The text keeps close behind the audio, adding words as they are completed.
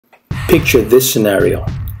Picture this scenario.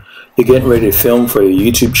 You're getting ready to film for your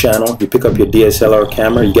YouTube channel. You pick up your DSLR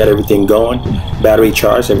camera, you got everything going, battery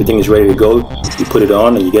charged, everything is ready to go. You put it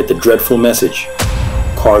on and you get the dreadful message: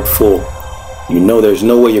 card full. You know there's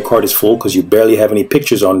no way your card is full because you barely have any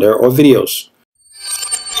pictures on there or videos.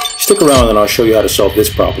 Stick around and I'll show you how to solve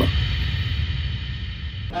this problem.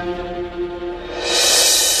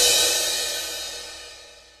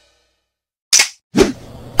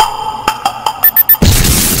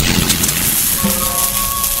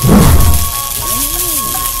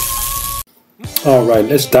 Alright,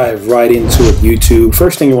 let's dive right into it, YouTube.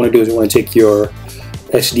 First thing you want to do is you want to take your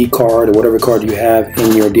SD card or whatever card you have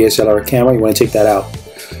in your DSLR camera. You want to take that out.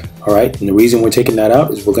 Alright, and the reason we're taking that out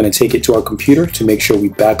is we're going to take it to our computer to make sure we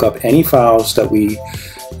back up any files that we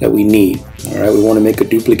need. Alright, we want to make a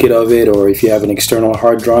duplicate of it, or if you have an external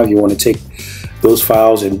hard drive, you want to take those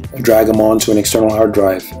files and drag them onto an external hard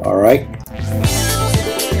drive. Alright.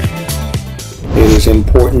 It is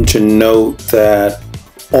important to note that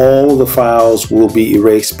all the files will be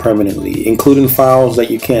erased permanently, including files that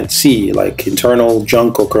you can't see, like internal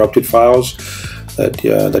junk or corrupted files that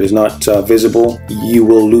is not visible. You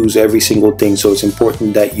will lose every single thing, so it's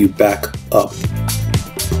important that you back up.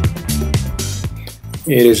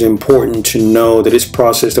 It is important to know that this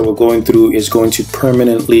process that we're going through is going to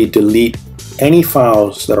permanently delete any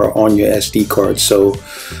files that are on your SD card. So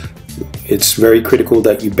it's very critical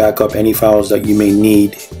that you back up any files that you may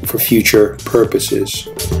need for future purposes.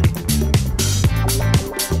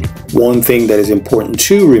 One thing that is important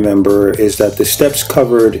to remember is that the steps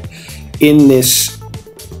covered in this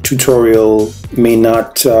tutorial may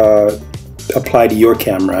not apply to your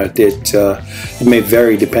camera. It may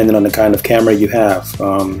vary depending on the kind of camera you have.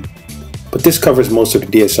 But this covers most of the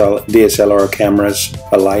DSLR cameras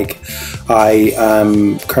alike. I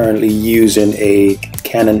am currently using a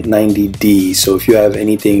Canon 90D, so if you have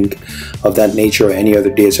anything of that nature or any other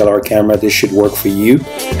DSLR camera, this should work for you.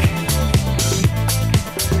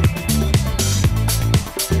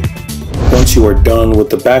 Once you are done with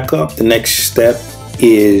the backup, the next step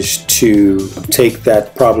is to take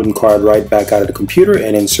that problem card right back out of the computer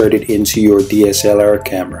and insert it into your DSLR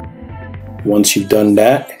camera. Once you've done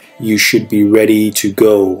that, you should be ready to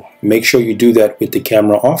go. Make sure you do that with the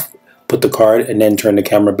camera off, put the card, and then turn the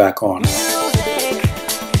camera back on.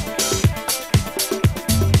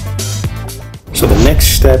 So the next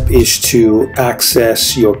step is to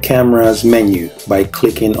access your camera's menu by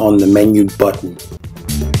clicking on the menu button.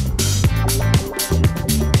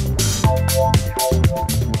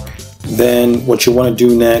 Then what you want to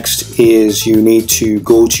do next is you need to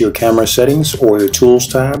go to your camera settings or your tools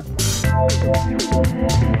tab.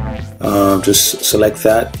 Just select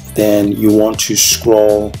that. Then you want to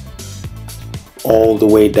scroll all the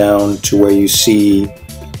way down to where you see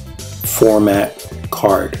Format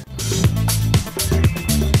Card.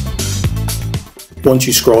 Once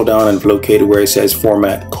you scroll down and locate where it says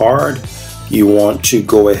Format Card, you want to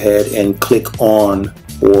go ahead and click on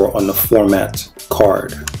the Format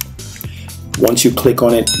Card. Once you click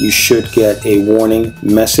on it, you should get a warning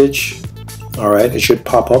message. Alright, it should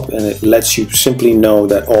pop up and it lets you simply know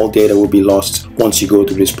that all data will be lost once you go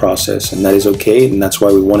through this process, and that is okay, and that's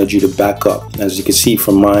why we wanted you to back up. As you can see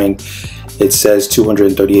from mine, it says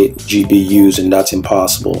 238 GB used, and that's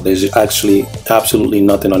impossible. There's actually absolutely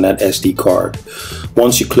nothing on that SD card.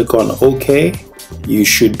 Once you click on OK, you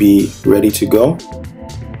should be ready to go.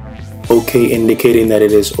 OK indicating that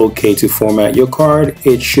it is okay to format your card.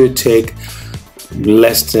 It should take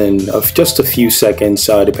less than just a few seconds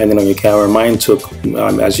depending on your camera. Mine took,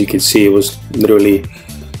 as you can see, it was literally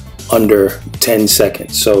under 10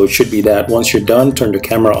 seconds. So it should be that. Once you're done, turn the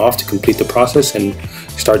camera off to complete the process and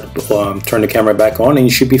turn the camera back on, and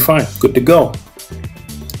you should be fine. Good to go.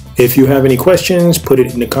 If you have any questions, put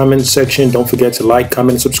it in the comments section. Don't forget to like,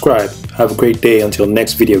 comment, and subscribe. Have a great day. Until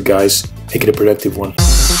next video, guys. Make it a productive one.